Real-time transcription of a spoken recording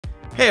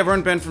Hey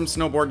everyone, Ben from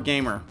Snowboard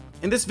Gamer.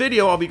 In this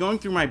video, I'll be going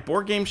through my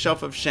board game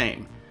shelf of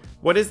shame.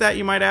 What is that,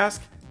 you might ask?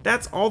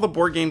 That's all the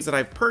board games that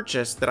I've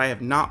purchased that I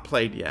have not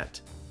played yet.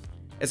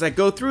 As I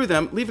go through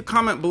them, leave a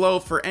comment below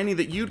for any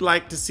that you'd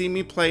like to see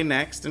me play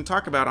next and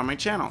talk about on my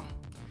channel.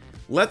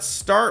 Let's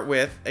start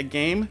with a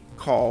game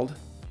called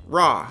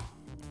Ra.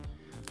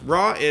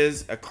 Ra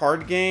is a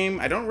card game.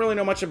 I don't really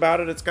know much about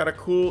it. It's got a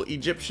cool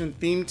Egyptian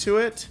theme to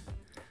it.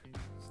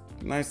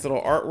 Nice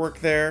little artwork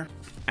there.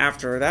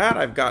 After that,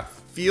 I've got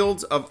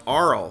Fields of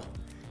Arle.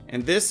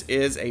 And this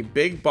is a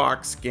big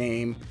box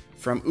game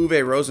from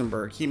Uwe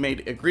Rosenberg. He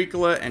made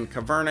Agricola and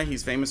Caverna.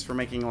 He's famous for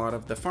making a lot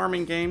of the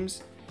farming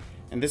games.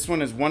 And this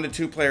one is 1 to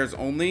 2 players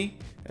only.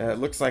 It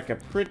looks like a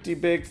pretty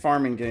big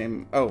farming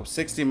game. Oh,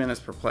 60 minutes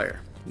per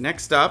player.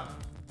 Next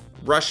up,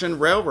 Russian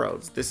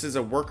Railroads. This is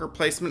a worker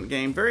placement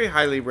game, very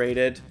highly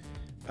rated,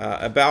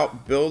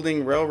 about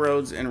building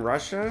railroads in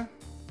Russia,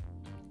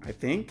 I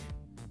think.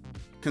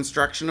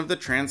 Construction of the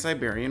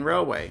Trans-Siberian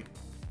Railway.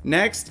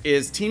 Next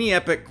is Teeny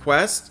Epic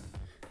Quest.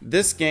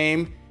 This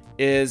game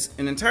is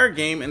an entire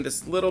game in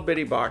this little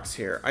bitty box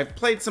here. I've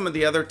played some of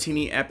the other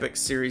Teeny Epic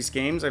series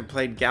games. I've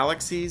played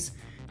Galaxies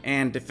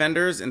and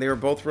Defenders, and they were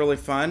both really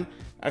fun.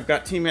 I've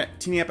got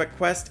Teeny Epic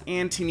Quest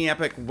and Teeny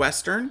Epic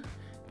Western.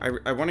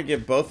 I want to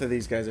give both of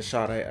these guys a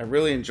shot. I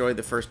really enjoyed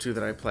the first two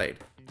that I played.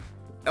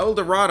 El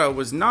Dorado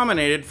was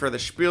nominated for the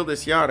Spiel des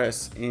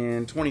Jahres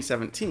in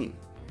 2017.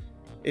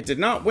 It did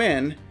not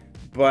win,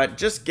 but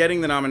just getting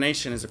the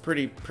nomination is a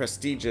pretty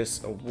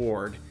prestigious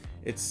award.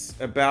 It's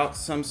about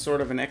some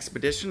sort of an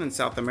expedition in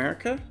South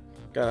America.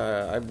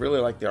 I really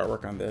like the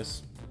artwork on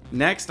this.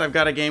 Next, I've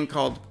got a game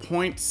called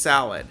Point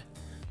Salad.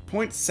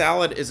 Point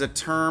salad is a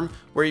term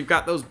where you've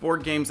got those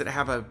board games that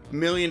have a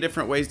million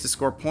different ways to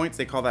score points.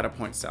 They call that a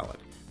point salad.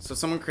 So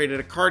someone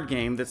created a card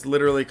game that's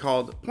literally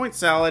called Point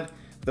Salad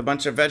with a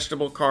bunch of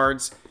vegetable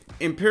cards.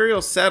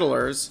 Imperial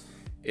Settlers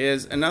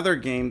is another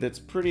game that's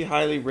pretty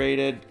highly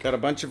rated. Got a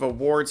bunch of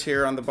awards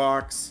here on the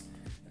box.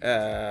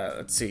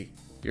 Let's see.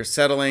 You're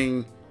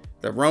settling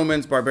the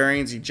Romans,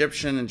 barbarians,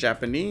 Egyptian, and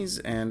Japanese,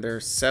 and they're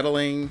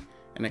settling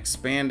and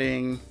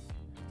expanding.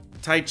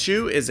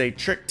 Taichu is a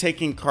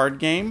trick-taking card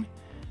game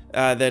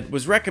that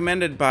was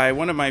recommended by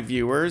one of my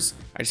viewers.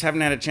 I just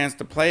haven't had a chance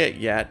to play it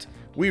yet.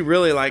 We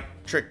really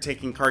like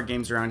trick-taking card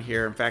games around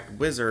here. In fact,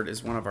 Wizard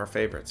is one of our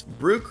favorites.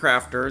 Brew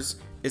Crafters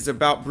is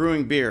about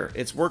brewing beer.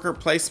 It's worker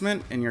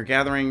placement, and you're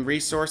gathering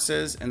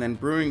resources and then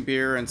brewing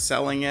beer and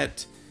selling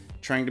it,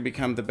 trying to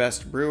become the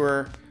best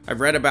brewer.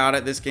 I've read about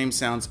it. This game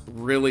sounds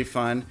really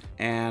fun,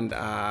 and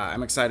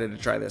I'm excited to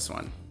try this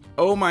one.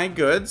 Oh My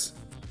Goods.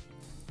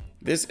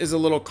 This is a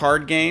little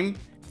card game.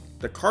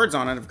 The cards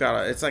on it have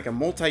got it's like a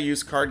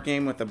multi-use card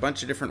game with a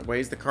bunch of different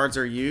ways the cards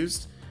are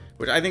used,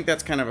 which I think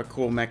that's kind of a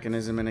cool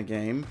mechanism in a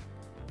game.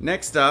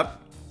 Next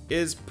up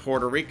is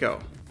Puerto Rico.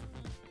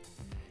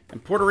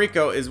 And Puerto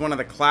Rico is one of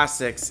the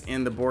classics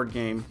in the board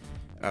game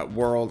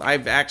world.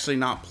 I've actually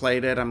not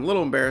played it. I'm a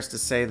little embarrassed to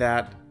say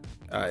that.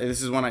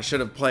 This is one I should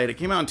have played. It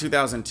came out in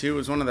 2002. It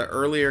was one of the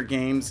earlier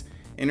games,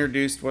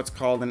 introduced what's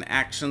called an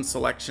action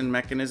selection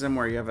mechanism,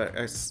 where you have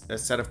a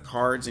set of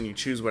cards and you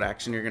choose what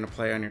action you're going to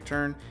play on your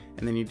turn,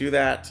 and then you do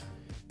that.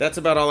 That's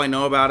about all I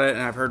know about it,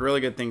 and I've heard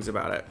really good things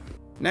about it.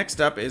 Next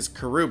up is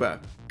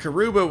Karuba.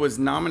 Karuba was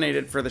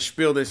nominated for the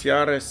Spiel des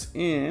Jahres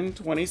in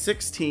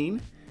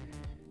 2016.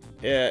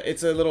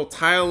 It's a little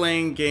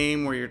tile-laying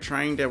game where you're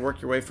trying to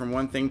work your way from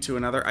one thing to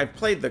another. I've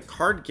played the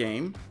card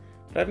game,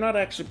 but I've not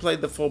actually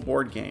played the full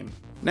board game.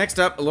 Next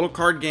up, a little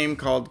card game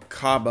called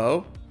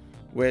Cabo,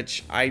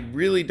 which I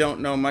really don't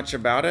know much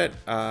about it.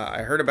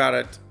 I heard about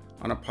it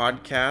on a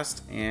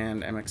podcast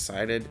and I'm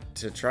excited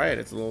to try it.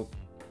 It's a little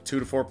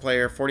 2 to 4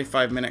 player,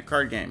 45-minute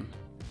card game.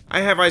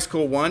 I have Ice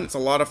Cool 1. It's a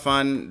lot of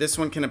fun. This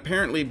one can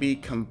apparently be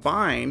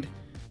combined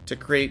to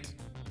create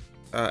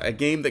a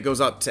game that goes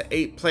up to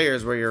 8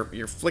 players where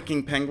you're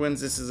flicking penguins.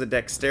 This is a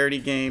dexterity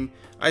game.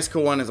 Ice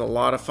Cool 1 is a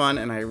lot of fun,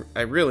 and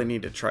I really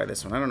need to try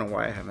this one. I don't know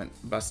why I haven't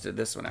busted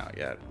this one out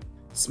yet.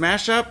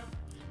 Smash Up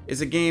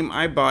is a game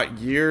I bought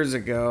years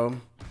ago.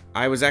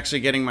 I was actually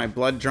getting my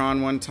blood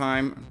drawn one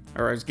time,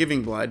 or I was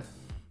giving blood.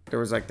 There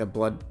was like the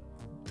blood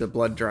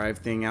drive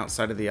thing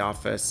outside of the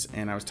office,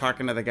 and I was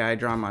talking to the guy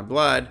drawing my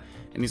blood,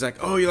 and he's like,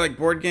 "Oh, you like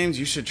board games?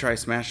 You should try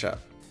Smash Up."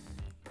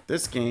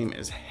 This game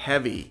is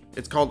heavy.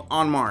 It's called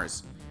On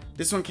Mars.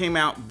 This one came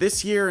out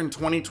this year in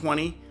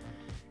 2020.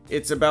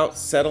 It's about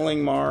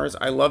settling Mars.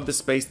 I love the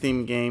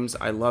space-themed games.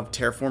 I love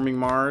Terraforming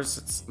Mars.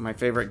 It's my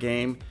favorite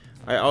game.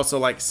 I also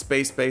like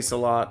Space Base a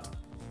lot,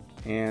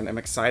 and I'm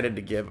excited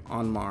to give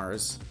On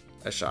Mars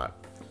a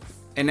shot.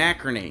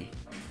 Anachrony.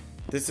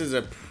 This is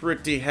a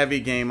pretty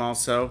heavy game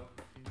also.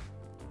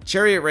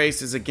 Chariot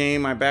Race is a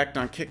game I backed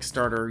on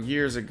Kickstarter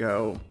years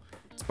ago.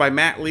 It's by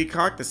Matt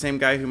Leacock, the same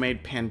guy who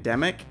made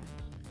Pandemic,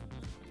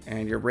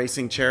 and you're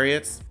racing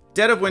chariots.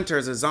 Dead of Winter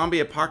is a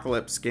zombie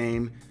apocalypse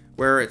game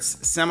where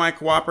it's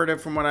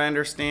semi-cooperative from what I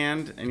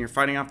understand, and you're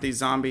fighting off these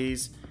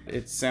zombies.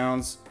 It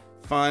sounds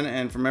fun,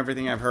 and from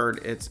everything I've heard,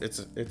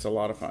 it's a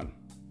lot of fun.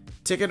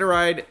 Ticket to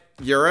Ride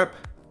Europe.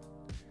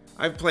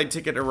 I've played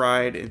Ticket to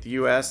Ride in the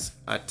US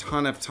a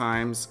ton of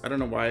times. I don't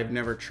know why I've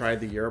never tried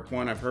the Europe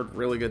one. I've heard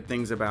really good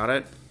things about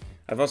it.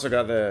 I've also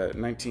got the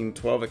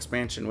 1912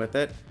 expansion with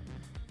it.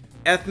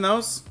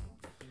 Ethnos.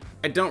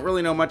 I don't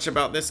really know much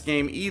about this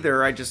game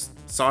either. I just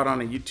saw it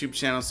on a YouTube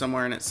channel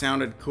somewhere and it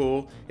sounded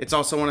cool. It's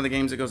also one of the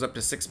games that goes up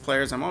to 6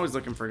 players. I'm always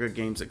looking for good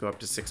games that go up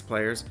to 6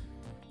 players.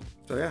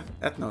 So yeah,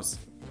 Ethnos.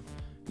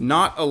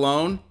 Not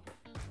Alone.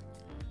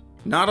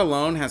 Not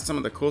Alone has some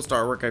of the coolest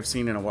artwork I've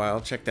seen in a while.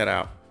 Check that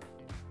out.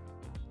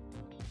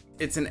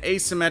 It's an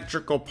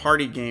asymmetrical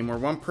party game where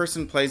one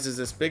person plays as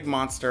this big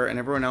monster and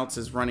everyone else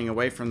is running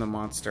away from the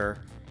monster.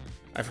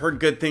 I've heard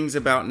good things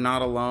about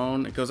Not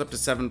Alone. It goes up to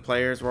 7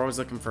 players. We're always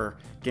looking for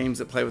games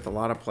that play with a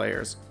lot of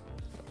players.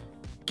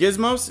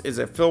 Gizmos is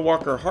a Phil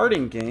Walker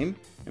Harding game,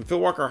 and Phil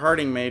Walker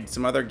Harding made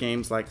some other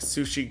games like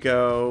Sushi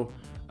Go,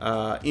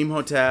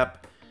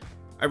 Imhotep.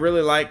 I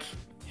really like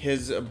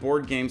his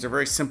board games. They're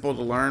very simple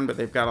to learn, but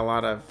they've got a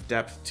lot of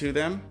depth to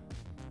them.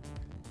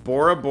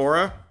 Bora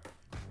Bora.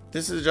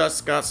 This has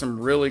just got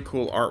some really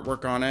cool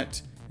artwork on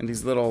it, and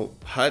these little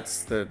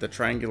huts, the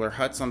triangular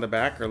huts on the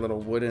back are little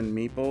wooden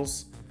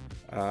meeples.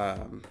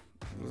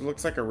 It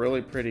looks like a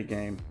really pretty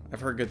game. I've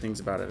heard good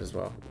things about it as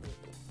well.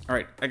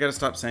 Alright, I gotta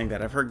stop saying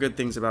that. I've heard good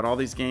things about all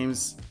these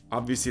games.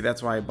 Obviously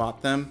that's why I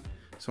bought them.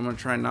 So I'm gonna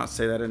try and not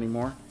say that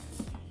anymore.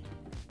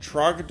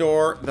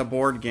 Trogdor the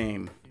board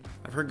game.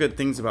 I've heard good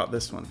things about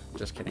this one.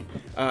 Just kidding.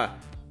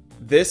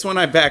 This one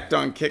I backed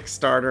on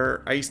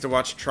Kickstarter. I used to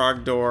watch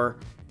Trogdor.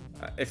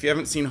 If you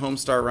haven't seen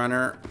Homestar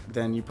Runner,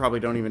 then you probably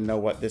don't even know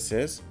what this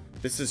is.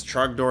 This is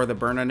Trogdor the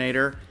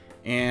Burninator,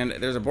 and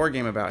there's a board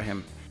game about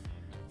him.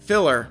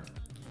 Filler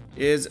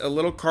is a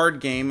little card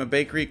game, a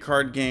bakery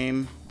card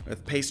game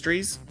with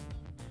pastries.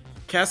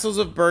 Castles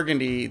of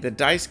Burgundy, the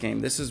dice game.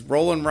 This is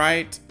roll and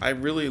write. I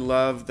really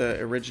love the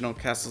original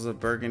Castles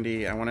of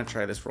Burgundy. I want to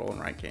try this roll and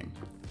write game.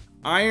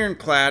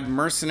 Ironclad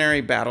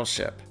Mercenary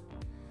Battleship.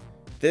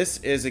 This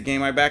is a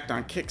game I backed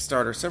on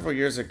Kickstarter several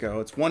years ago.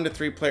 It's 1 to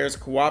 3 players,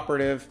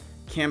 cooperative,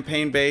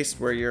 campaign based,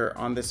 where you're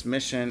on this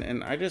mission,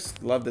 and I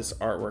just love this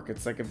artwork.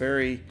 It's like a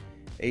very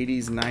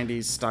 80s,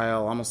 90s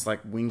style, almost like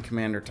Wing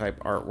Commander type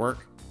artwork.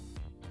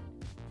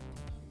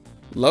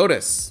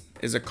 Lotus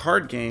is a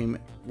card game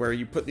where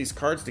you put these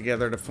cards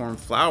together to form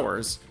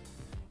flowers.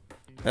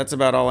 That's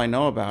about all I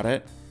know about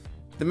it.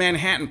 The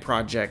Manhattan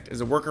Project is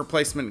a worker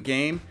placement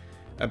game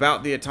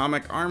about the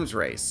atomic arms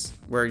race,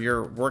 where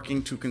you're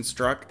working to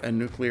construct a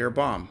nuclear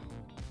bomb.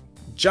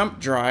 Jump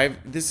Drive,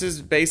 this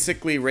is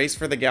basically Race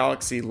for the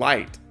Galaxy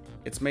Light.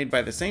 It's made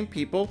by the same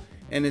people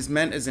and is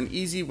meant as an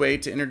easy way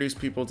to introduce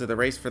people to the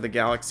Race for the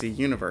Galaxy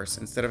universe.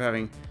 Instead of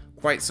having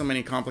quite so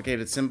many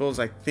complicated symbols,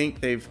 I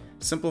think they've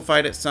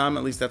simplified it some,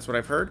 at least that's what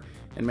I've heard,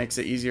 and makes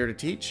it easier to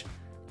teach.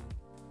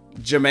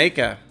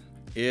 Jamaica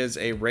is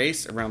a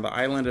race around the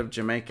island of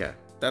Jamaica.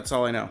 That's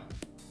all I know.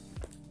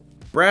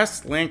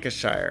 Brest,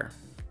 Lancashire.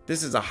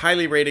 This is a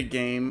highly rated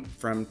game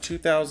from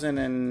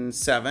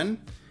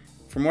 2007.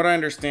 From what I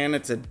understand,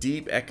 it's a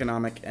deep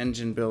economic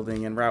engine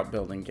building and route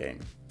building game.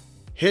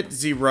 Hit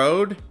the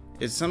Road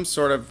is some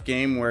sort of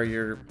game where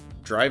you're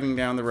driving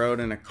down the road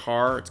in a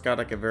car. It's got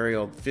like a very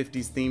old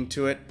 50s theme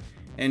to it,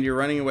 and you're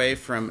running away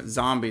from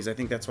zombies. I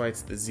think that's why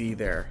it's the Z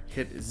there.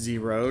 Hit the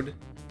Road.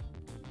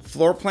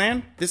 Floor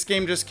Plan. This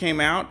game just came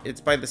out.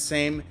 It's by the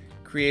same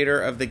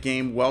creator of the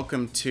game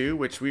Welcome To,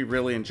 which we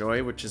really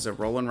enjoy, which is a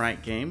roll and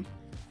write game.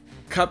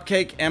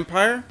 Cupcake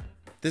Empire.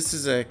 This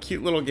is a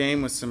cute little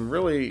game with some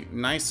really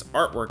nice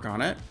artwork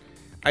on it.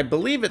 I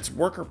believe it's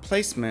worker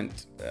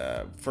placement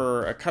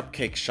for a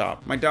cupcake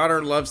shop. My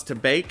daughter loves to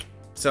bake,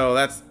 so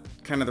that's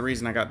kind of the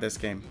reason I got this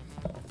game.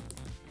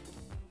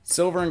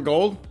 Silver and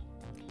Gold.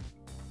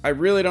 I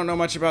really don't know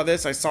much about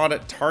this. I saw it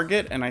at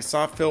Target, and I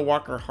saw Phil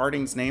Walker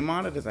Harding's name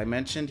on it. As I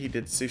mentioned, he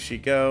did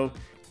Sushi Go.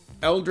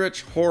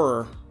 Eldritch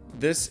Horror.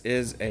 This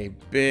is a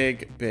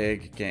big,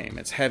 big game.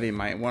 It's heavy.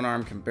 My one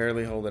arm can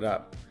barely hold it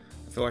up.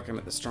 I feel like I'm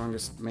at the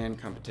strongest man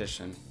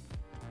competition.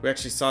 We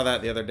actually saw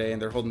that the other day,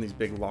 and they're holding these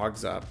big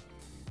logs up.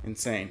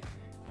 Insane.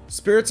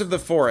 Spirits of the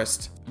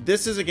Forest.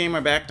 This is a game I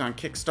backed on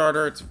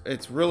Kickstarter.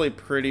 It's really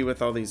pretty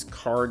with all these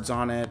cards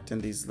on it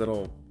and these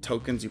little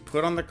tokens you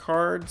put on the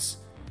cards.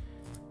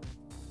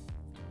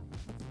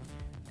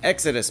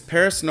 Exodus,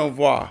 Paris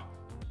Nouveau.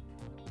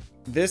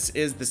 This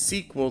is the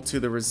sequel to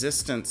the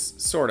Resistance,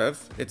 sort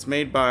of. It's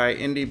made by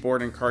Indie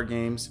Board and Card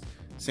Games.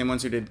 Same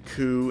ones who did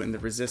Coup and the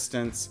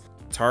Resistance.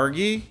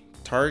 Targi?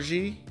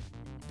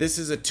 This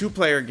is a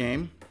 2-player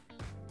game.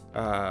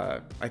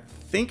 I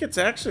think it's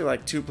actually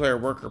like 2-player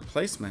worker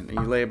placement, and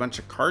you lay a bunch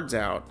of cards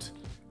out.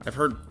 I've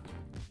heard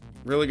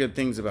really good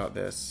things about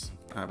this,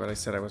 but I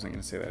said I wasn't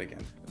going to say that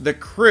again. The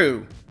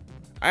Crew.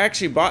 I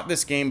actually bought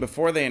this game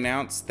before they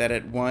announced that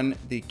it won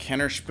the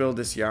Kennerspiel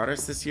des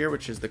Jahres this year,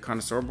 which is the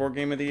Connoisseur Board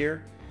Game of the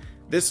Year.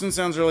 This one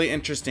sounds really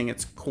interesting.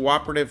 It's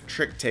cooperative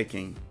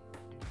trick-taking.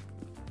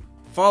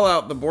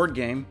 Fallout, the board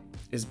game,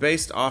 is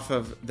based off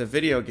of the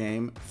video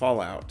game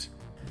Fallout.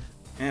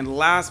 And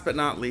last but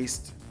not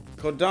least,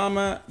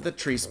 Kodama, the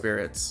Tree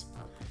Spirits.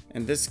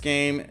 And this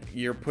game,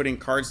 you're putting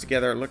cards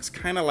together. It looks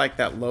kind of like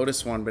that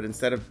Lotus one, but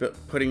instead of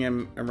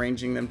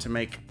arranging them to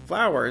make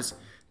flowers,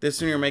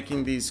 this one you're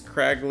making these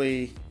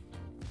scraggly,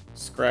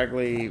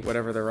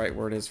 whatever the right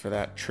word is for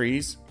that,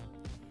 trees.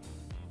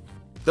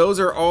 Those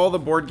are all the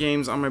board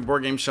games on my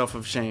board game shelf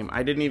of shame.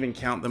 I didn't even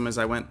count them as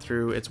I went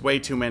through. It's way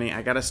too many.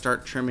 I gotta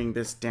start trimming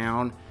this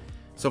down.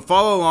 So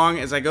follow along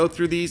as I go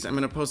through these. I'm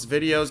gonna post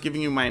videos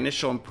giving you my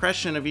initial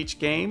impression of each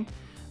game.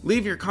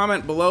 Leave your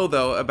comment below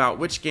though about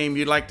which game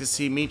you'd like to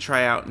see me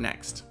try out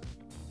next.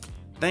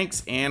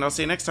 Thanks, and I'll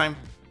see you next time.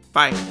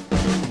 Bye.